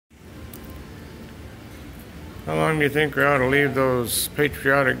How long do you think we ought to leave those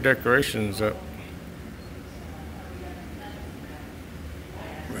patriotic decorations up?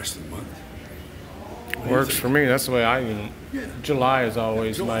 Rest of the month. Works for me. That's the way I even. Yeah. July is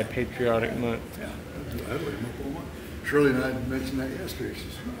always July. my patriotic month. Yeah, I'd leave them up all month. Shirley and I mentioned that yesterday. She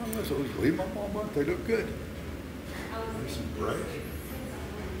says, "Oh, let's always leave them up all month. They look good. Nice and bright."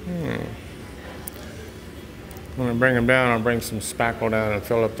 When I bring them down, I'll bring some spackle down and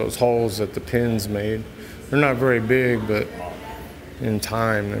fill up those holes that the pins made. They're not very big, but in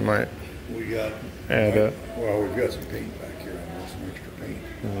time they might We got add up. Well, we've got some paint back here. I want some extra paint.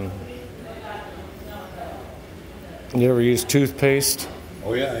 You ever use toothpaste?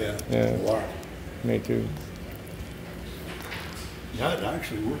 Oh yeah. Yeah. A lot. Me too. Yeah, it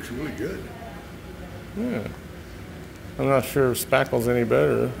actually works really good. Yeah. I'm not sure if spackle's any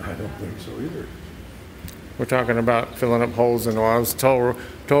better. I don't think so either. We're talking about filling up holes in the wall. I was told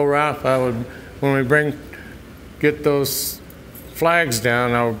Ralph I would, when we get those flags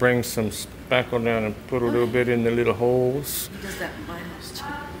down, I would bring some spackle down and put a little bit in the little holes. He does that in my house too.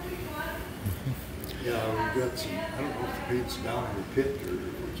 Yeah, we've got some. I don't know if the paint's down in the pit or if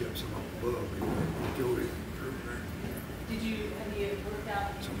we kept some up above. Utility room there. Have you worked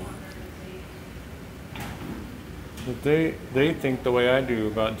out? Somewhat. But they think the way I do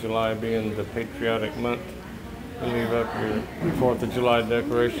about July being the patriotic month. We leave up your 4th of July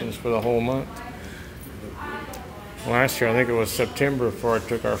decorations for the whole month. Last year, I think it was September before I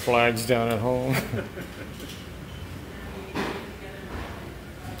took our flags down at home.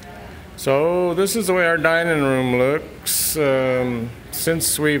 So this is the way our dining room looks.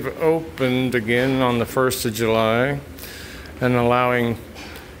 Since we've opened again on the 1st of July and allowing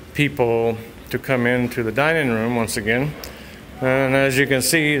people to come into the dining room once again. And as you can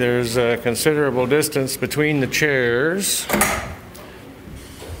see, there's a considerable distance between the chairs.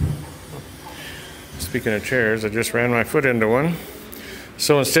 Speaking of chairs, I just ran my foot into one.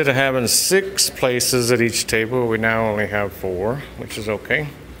 So instead of having 6 places at each table, we now only have 4, which is okay.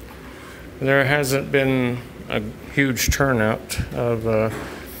 There hasn't been a huge turnout of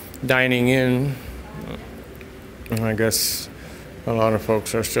dining in. I guess a lot of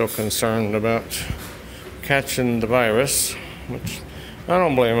folks are still concerned about catching the virus, which I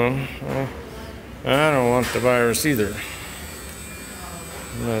don't blame them. I don't want the virus either.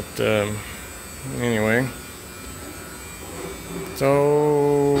 But anyway,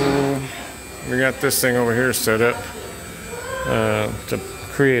 so we got this thing over here set up to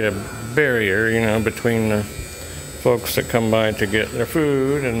create a barrier, you know, between the folks that come by to get their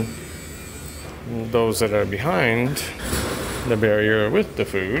food and those that are behind the barrier with the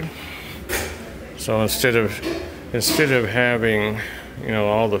food. So instead of having, you know,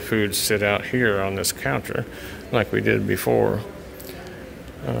 all the food sit out here on this counter like we did before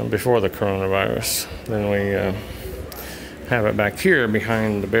the coronavirus, then we have it back here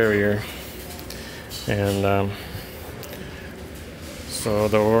behind the barrier, and so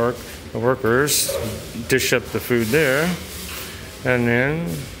the workers dish up the food there and then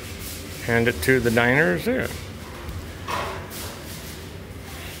hand it to the diners there.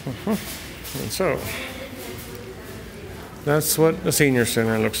 And so that's what the senior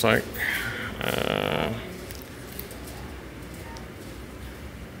center looks like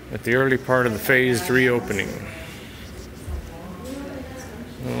at the early part of the phased reopening.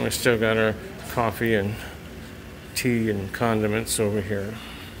 And we still got our coffee and tea and condiments over here.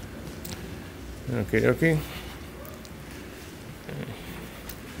 Okie dokie.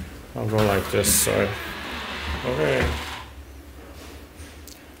 I'll go like this. Okay.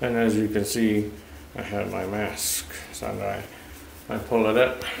 And as you can see, I have my mask. So I pull it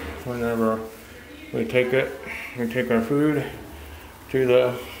up whenever we take our food to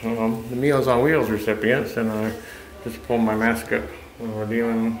the Meals on Wheels recipients, and I just pull my mask up when we're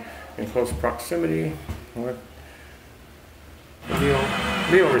dealing in close proximity with the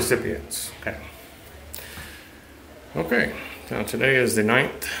meal recipients. Okay, now today is the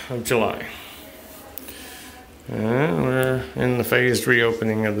 9th of July. And we're in the phased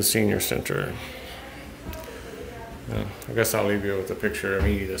reopening of the senior center. I guess I'll leave you with a picture of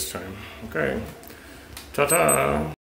me this time. Okay, ta-ta!